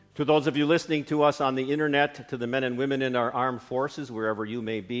To those of you listening to us on the internet, to the men and women in our armed forces, wherever you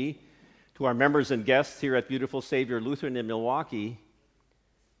may be, to our members and guests here at Beautiful Savior Lutheran in Milwaukee,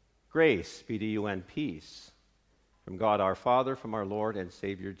 grace be to you and peace from God our Father, from our Lord and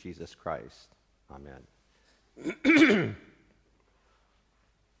Savior Jesus Christ. Amen.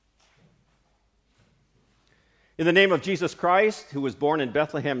 In the name of Jesus Christ, who was born in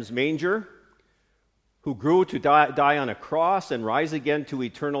Bethlehem's manger, who grew to die on a cross and rise again to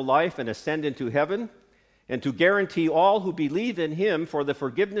eternal life and ascend into heaven, and to guarantee all who believe in him for the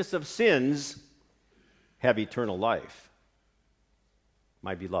forgiveness of sins have eternal life.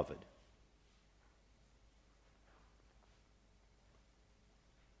 My beloved.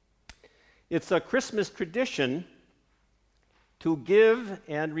 It's a Christmas tradition to give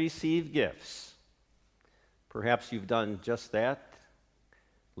and receive gifts. Perhaps you've done just that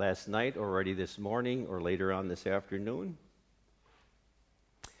last night, already this morning, or later on this afternoon.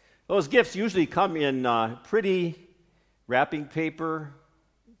 Those gifts usually come in pretty wrapping paper,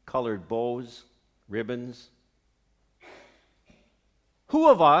 colored bows, ribbons. Who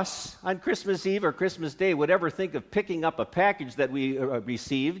of us on Christmas Eve or Christmas Day would ever think of picking up a package that we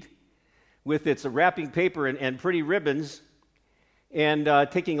received with its wrapping paper and pretty ribbons and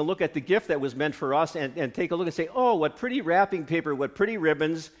taking a look at the gift that was meant for us and take a look and say, oh, what pretty wrapping paper, what pretty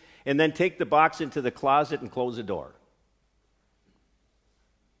ribbons, and then take the box into the closet and close the door?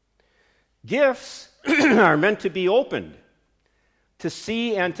 Gifts are meant to be opened, to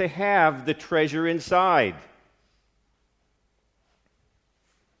see and to have the treasure inside.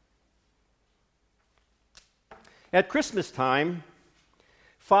 At Christmas time,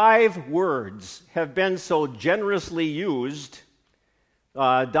 5 words have been so generously used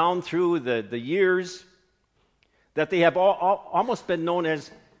down through the years that they have almost been known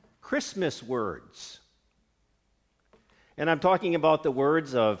as Christmas words. And I'm talking about the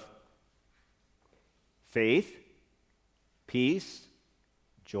words of faith, peace,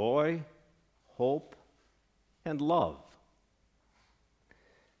 joy, hope, and love.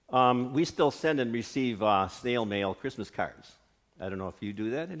 We still send and receive snail mail Christmas cards. I don't know if you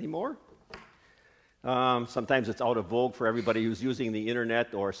do that anymore. Sometimes it's out of vogue for everybody who's using the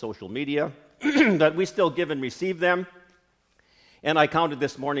internet or social media, but we still give and receive them. And I counted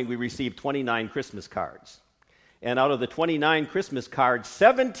this morning, we received 29 Christmas cards. And out of the 29 Christmas cards,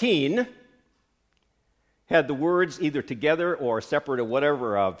 17 had the words either together or separate or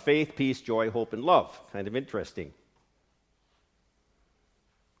whatever of faith, peace, joy, hope, and love. Kind of interesting.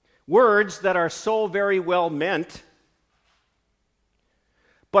 Words that are so very well meant,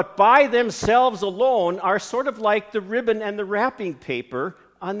 but by themselves alone are sort of like the ribbon and the wrapping paper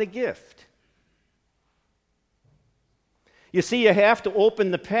on the gift. You see, you have to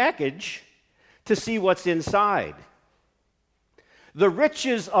open the package to see what's inside. The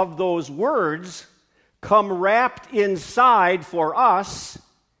riches of those words come wrapped inside for us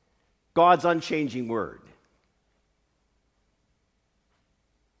God's unchanging word.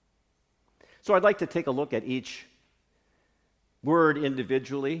 So I'd like to take a look at each word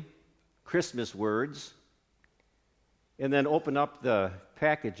individually, Christmas words, and then open up the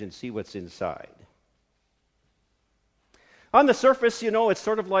package and see what's inside. On the surface, it's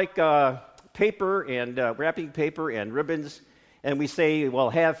sort of like paper and wrapping paper and ribbons, and we say,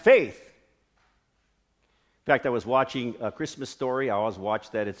 well, have faith. In fact, I was watching A Christmas Story. I always watch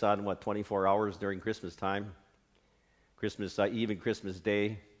that. It's on, 24 hours during Christmas time, Christmas Eve and Christmas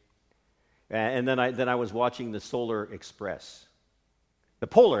Day. And then I was watching the Polar Express.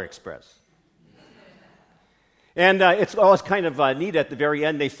 And it's always kind of neat at the very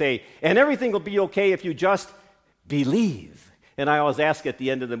end. They say, and everything will be okay if you just believe. And I always ask at the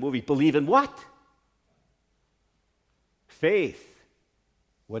end of the movie, believe in what? Faith.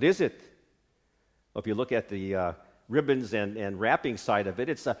 What is it? Well, if you look at the ribbons and wrapping side of it,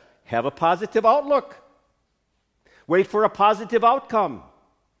 it's have a positive outlook. Wait for a positive outcome.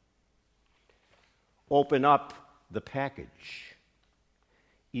 Open up the package.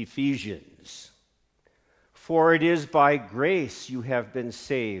 Ephesians. For it is by grace you have been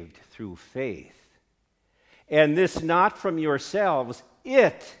saved through faith. And this not from yourselves,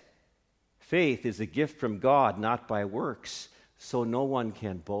 faith is a gift from God, not by works, so no one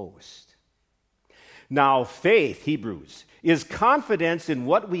can boast. Now faith, Hebrews, is confidence in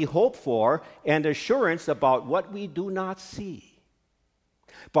what we hope for and assurance about what we do not see.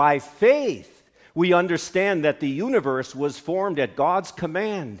 By faith, we understand that the universe was formed at God's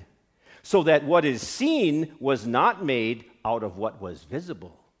command, so that what is seen was not made out of what was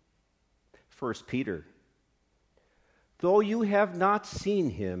visible. 1 Peter, though you have not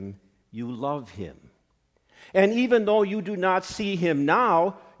seen him, you love him. And even though you do not see him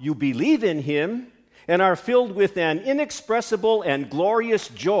now, you believe in him and are filled with an inexpressible and glorious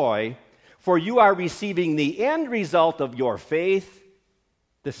joy, for you are receiving the end result of your faith,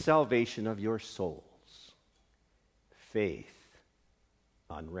 the salvation of your souls. Faith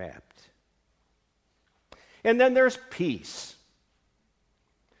unwrapped. And then there's peace.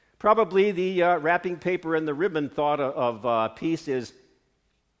 Probably the wrapping paper and the ribbon thought of peace is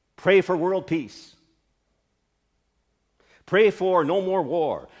pray for world peace. Pray for no more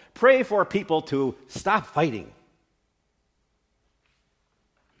war. Pray for people to stop fighting.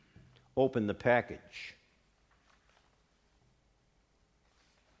 Open the package.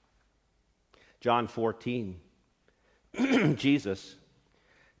 John 14. Jesus,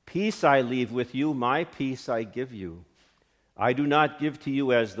 peace I leave with you, my peace I give you. I do not give to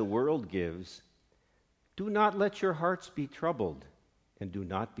you as the world gives. Do not let your hearts be troubled, and do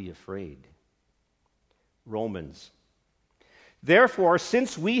not be afraid. Romans. Therefore,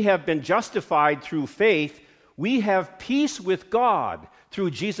 since we have been justified through faith, we have peace with God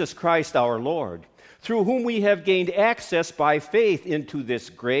through Jesus Christ our Lord, through whom we have gained access by faith into this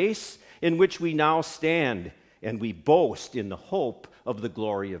grace in which we now stand, and we boast in the hope of the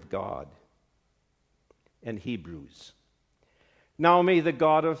glory of God. And Hebrews. Now may the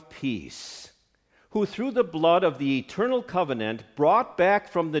God of peace, who through the blood of the eternal covenant brought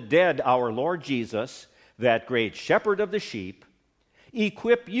back from the dead our Lord Jesus, that great shepherd of the sheep,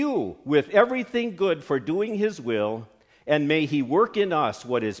 equip you with everything good for doing his will, and may he work in us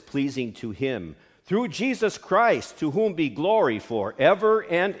what is pleasing to him, through Jesus Christ, to whom be glory forever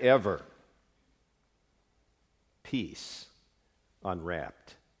and ever. Peace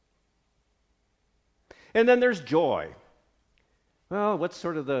unwrapped. And then there's joy. Well, what's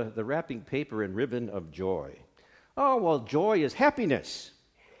sort of the wrapping paper and ribbon of joy? Oh, well, joy is happiness.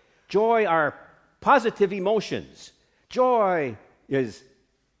 Joy are positive emotions. Joy is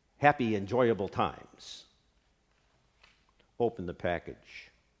happy, enjoyable times. Open the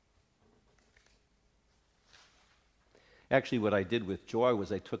package. Actually, what I did with joy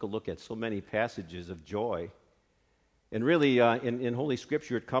was I took a look at so many passages of joy. And really, in Holy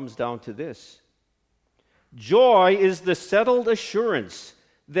Scripture, it comes down to this. Joy is the settled assurance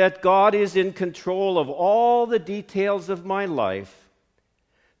that God is in control of all the details of my life,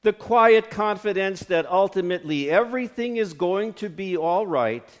 the quiet confidence that ultimately everything is going to be all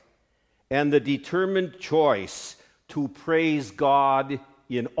right, and the determined choice to praise God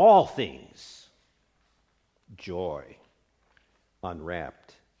in all things. Joy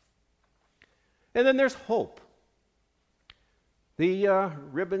unwrapped. And then there's hope. The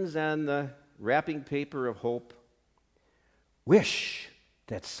ribbons and the wrapping paper of hope wish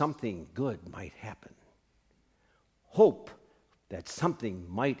that something good might happen. Hope that something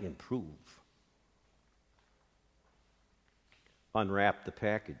might improve. Unwrap the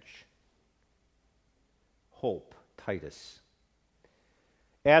package. Hope, Titus.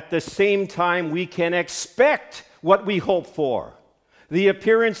 At the same time, we can expect what we hope for, the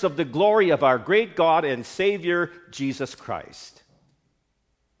appearance of the glory of our great God and Savior, Jesus Christ.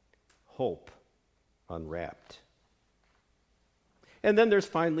 Hope unwrapped. And then there's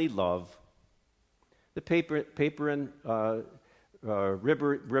finally love. The paper and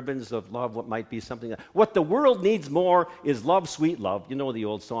ribbons of love, what might be something. What the world needs more is love, sweet love. You know the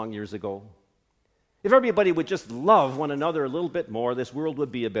old song years ago? If everybody would just love one another a little bit more, this world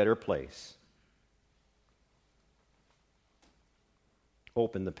would be a better place.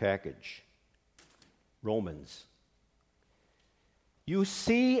 Open the package. Romans. You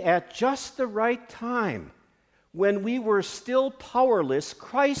see, at just the right time, when we were still powerless,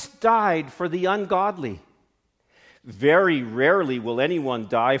 Christ died for the ungodly. Very rarely will anyone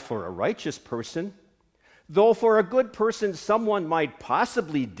die for a righteous person, though for a good person someone might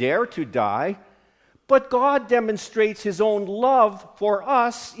possibly dare to die. But God demonstrates his own love for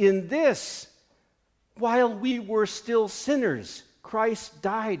us in this: while we were still sinners, Christ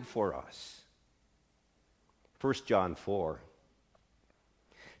died for us. 1 John 4.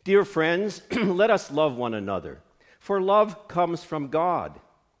 Dear friends, let us love one another, for love comes from God.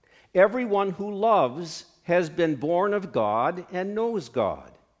 Everyone who loves has been born of God and knows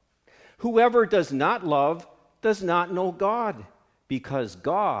God. Whoever does not love does not know God, because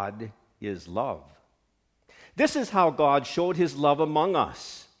God is love. This is how God showed his love among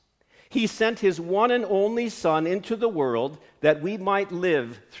us. He sent his one and only Son into the world that we might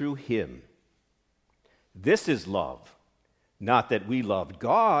live through him. This is love. Not that we loved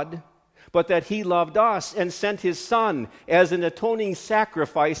God, but that he loved us and sent his Son as an atoning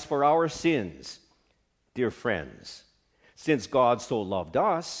sacrifice for our sins. Dear friends, since God so loved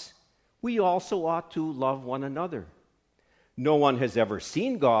us, we also ought to love one another. No one has ever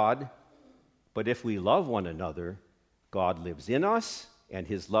seen God, but if we love one another, God lives in us, and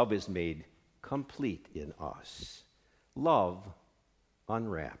his love is made complete in us. Love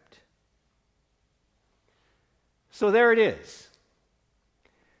unwrapped. So there it is.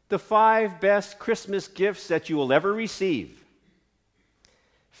 The 5 best Christmas gifts that you will ever receive.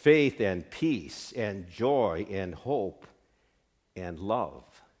 Faith and peace and joy and hope and love.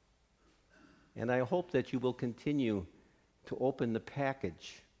 And I hope that you will continue to open the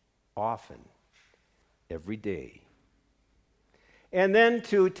package often, every day. And then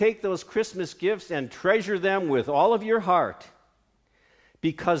to take those Christmas gifts and treasure them with all of your heart,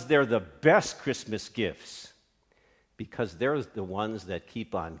 because they're the best Christmas gifts, because they're the ones that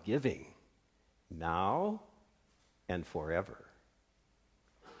keep on giving, now and forever.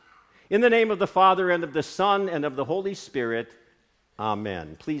 In the name of the Father, and of the Son, and of the Holy Spirit,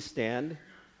 amen. Please stand.